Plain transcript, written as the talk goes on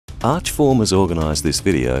Archform has organised this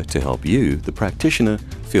video to help you, the practitioner,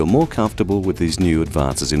 feel more comfortable with these new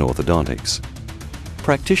advances in orthodontics.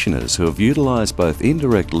 Practitioners who have utilised both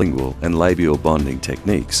indirect lingual and labial bonding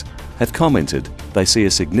techniques have commented they see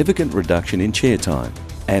a significant reduction in chair time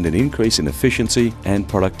and an increase in efficiency and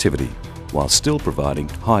productivity, while still providing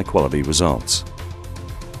high-quality results.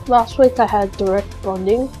 Last week I had direct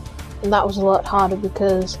bonding, and that was a lot harder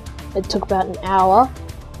because it took about an hour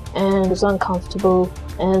and it was uncomfortable.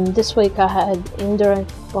 And this week I had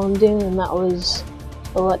indirect bonding, and that was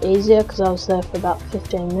a lot easier because I was there for about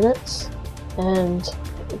 15 minutes and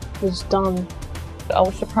it was done. I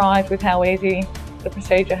was surprised with how easy the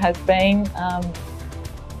procedure has been,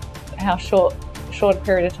 how short a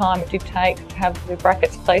period of time it did take to have the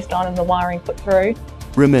brackets placed on and the wiring put through.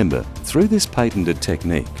 Remember, through this patented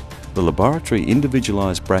technique, the laboratory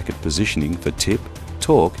individualised bracket positioning for tip,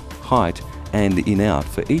 torque, height and in-out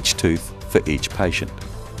for each tooth for each patient.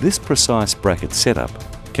 This precise bracket setup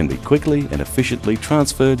can be quickly and efficiently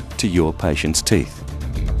transferred to your patient's teeth.